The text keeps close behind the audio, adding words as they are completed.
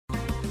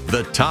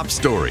The top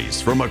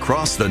stories from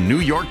across the New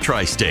York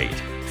tri-state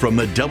from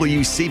the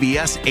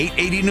WCBS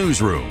 880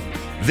 newsroom.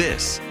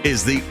 This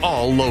is the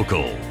All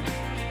Local.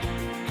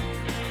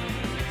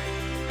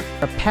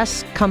 A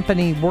pest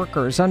company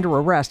workers under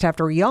arrest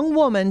after a young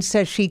woman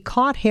says she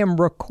caught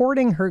him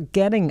recording her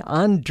getting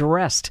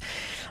undressed.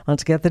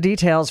 Let's get the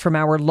details from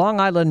our Long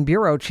Island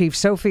Bureau Chief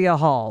Sophia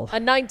Hall. A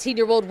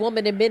 19-year-old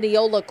woman in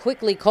Mineola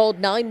quickly called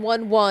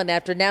 911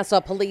 after Nassau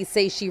police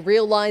say she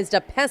realized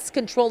a pest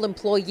control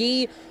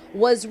employee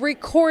was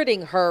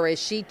recording her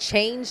as she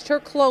changed her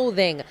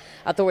clothing.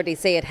 Authorities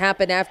say it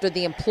happened after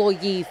the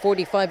employee,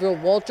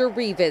 45-year-old Walter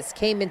Rivas,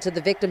 came into the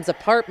victim's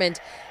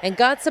apartment and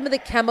got some of the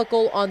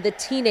chemical on the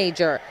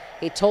teenager.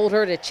 He told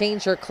her to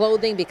change her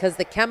clothing because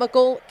the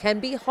chemical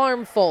can be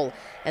harmful.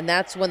 And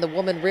that's when the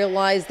woman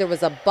realized there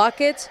was a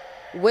bucket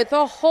with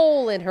a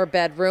hole in her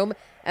bedroom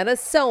and a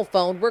cell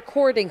phone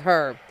recording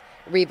her.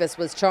 Rivas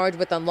was charged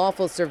with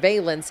unlawful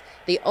surveillance.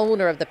 The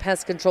owner of the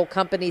pest control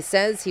company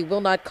says he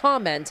will not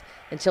comment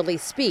until he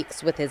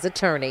speaks with his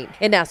attorney.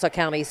 In Nassau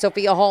County,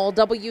 Sophia Hall,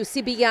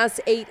 WCBS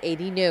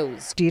 880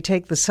 News. Do you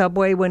take the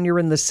subway when you're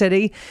in the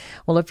city?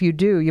 Well, if you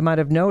do, you might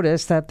have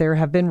noticed that there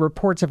have been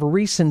reports of a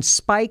recent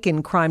spike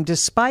in crime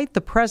despite the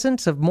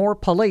presence of more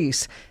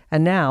police.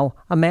 And now,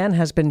 a man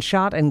has been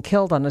shot and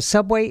killed on a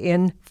subway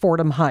in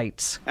Fordham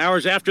Heights.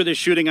 Hours after the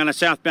shooting on a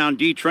southbound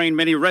D train,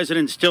 many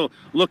residents still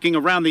looking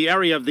around the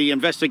area of the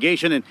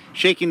investigation and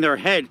shaking their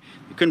head.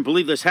 They couldn't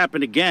believe this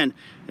happened again.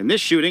 In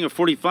this shooting, a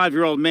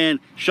 45-year-old man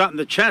shot in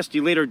the chest.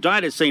 He later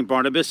died at St.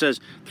 Barnabas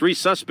as three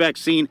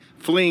suspects seen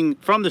fleeing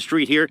from the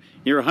street here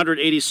near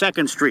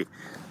 182nd Street.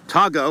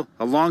 Tago,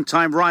 a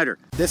longtime rider.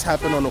 This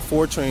happened on the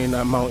 4 train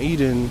at Mount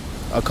Eden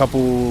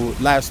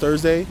last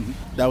Thursday.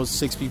 That was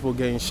 6 people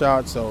getting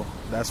shot, so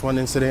that's one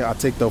incident. I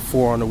take the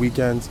 4 on the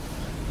weekends,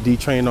 D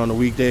train on the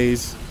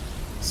weekdays.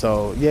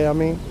 So, yeah, I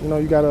mean,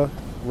 you got to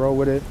roll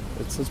with it.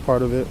 It's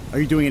part of it. Are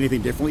you doing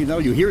anything differently, though?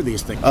 You hear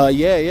these things.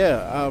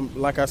 Yeah.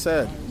 Like I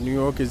said, New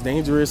York is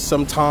dangerous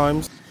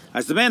sometimes.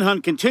 As the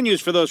manhunt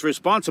continues for those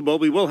responsible,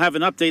 we will have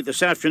an update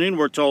this afternoon,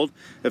 we're told.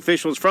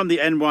 Officials from the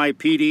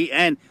NYPD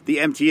and the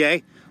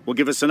MTA will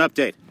give us an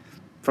update.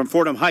 From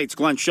Fordham Heights,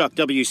 Glenn Schuck,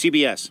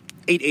 WCBS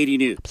 880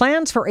 News.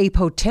 Plans for a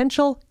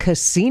potential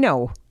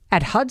casino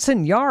at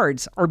Hudson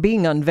Yards are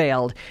being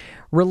unveiled.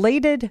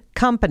 Related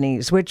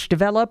companies, which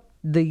developed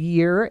the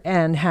year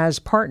and has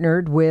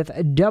partnered with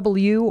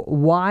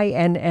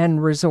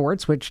WYNN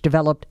Resorts, which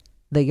developed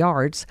the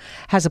Yards,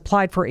 has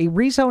applied for a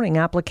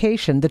rezoning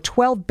application. The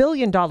 $12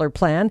 billion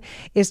plan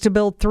is to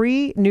build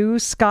 3 new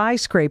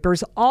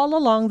skyscrapers all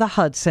along the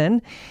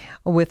Hudson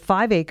with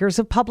 5 acres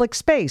of public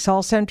space,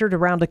 all centered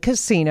around a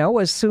casino,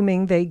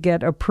 assuming they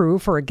get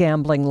approved for a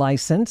gambling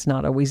license.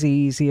 Not always the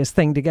easiest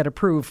thing to get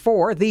approved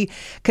for. The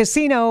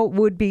casino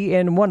would be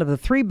in one of the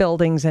 3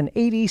 buildings, an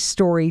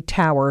 80-story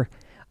tower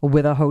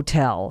with a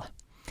hotel.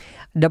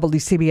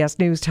 WCBS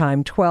News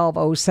Time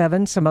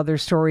 12:07. Some other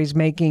stories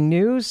making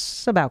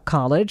news about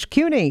college.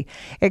 CUNY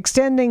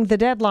extending the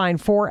deadline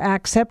for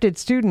accepted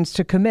students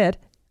to commit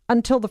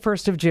until the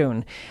 1st of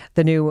June.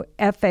 The new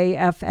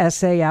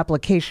FAFSA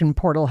application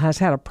portal has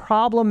had a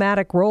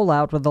problematic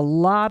rollout with a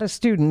lot of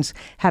students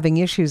having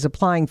issues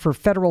applying for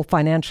federal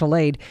financial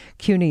aid.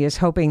 CUNY is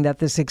hoping that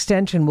this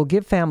extension will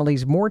give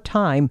families more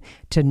time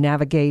to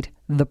navigate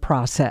the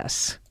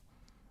process.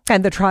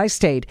 And the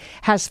tri-state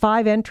has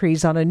 5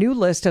 entries on a new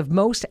list of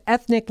most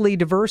ethnically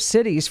diverse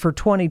cities for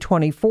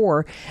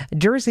 2024.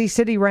 Jersey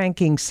City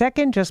ranking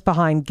 2nd, just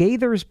behind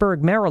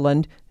Gaithersburg,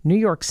 Maryland. New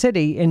York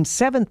City in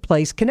 7th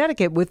place.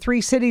 Connecticut with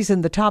 3 cities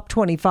in the top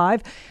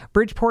 25.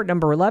 Bridgeport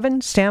number 11,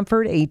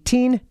 Stamford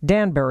 18,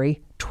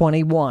 Danbury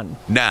 21.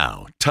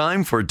 Now,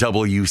 time for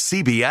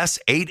WCBS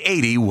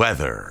 880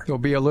 weather. There'll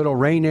be a little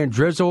rain and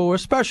drizzle,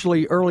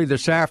 especially early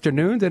this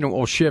afternoon. Then it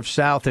will shift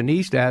south and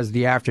east as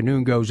the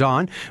afternoon goes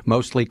on.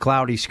 Mostly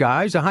cloudy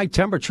skies, a high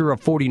temperature of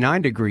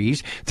 49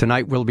 degrees.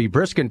 Tonight will be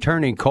brisk and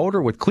turning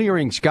colder with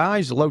clearing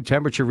skies, low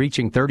temperature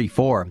reaching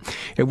 34.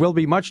 It will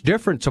be much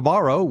different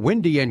tomorrow,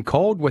 windy and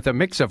cold with a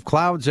mix of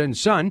clouds and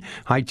sun.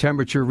 High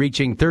temperature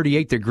reaching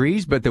 38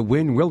 degrees, but the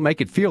wind will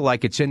make it feel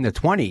like it's in the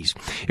 20s.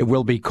 It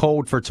will be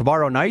cold for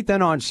tomorrow night.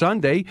 Then on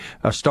Sunday,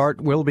 a start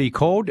will be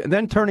cold,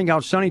 then turning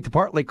out sunny to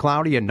partly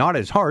cloudy and not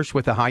as harsh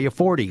with a high of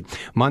 40.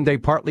 Monday,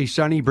 partly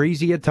sunny,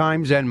 breezy at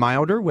times and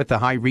milder with the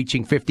high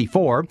reaching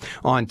 54.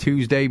 On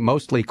Tuesday,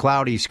 mostly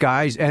cloudy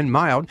skies and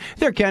mild.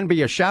 There can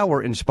be a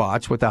shower in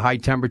spots with a high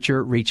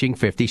temperature reaching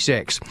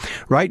 56.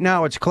 Right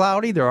now it's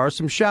cloudy. There are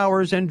some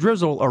showers and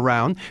drizzle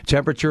around.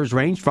 Temperatures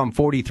range from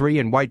 43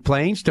 in White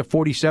Plains to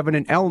 47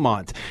 in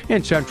Elmont.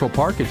 In Central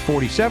Park, it's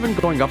 47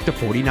 going up to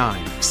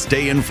 49.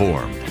 Stay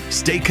informed.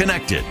 Stay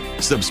connected.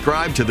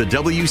 Subscribe to the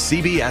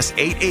WCBS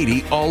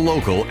 880 All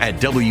Local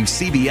at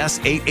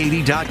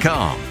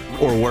WCBS880.com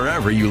or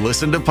wherever you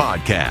listen to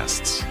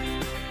podcasts.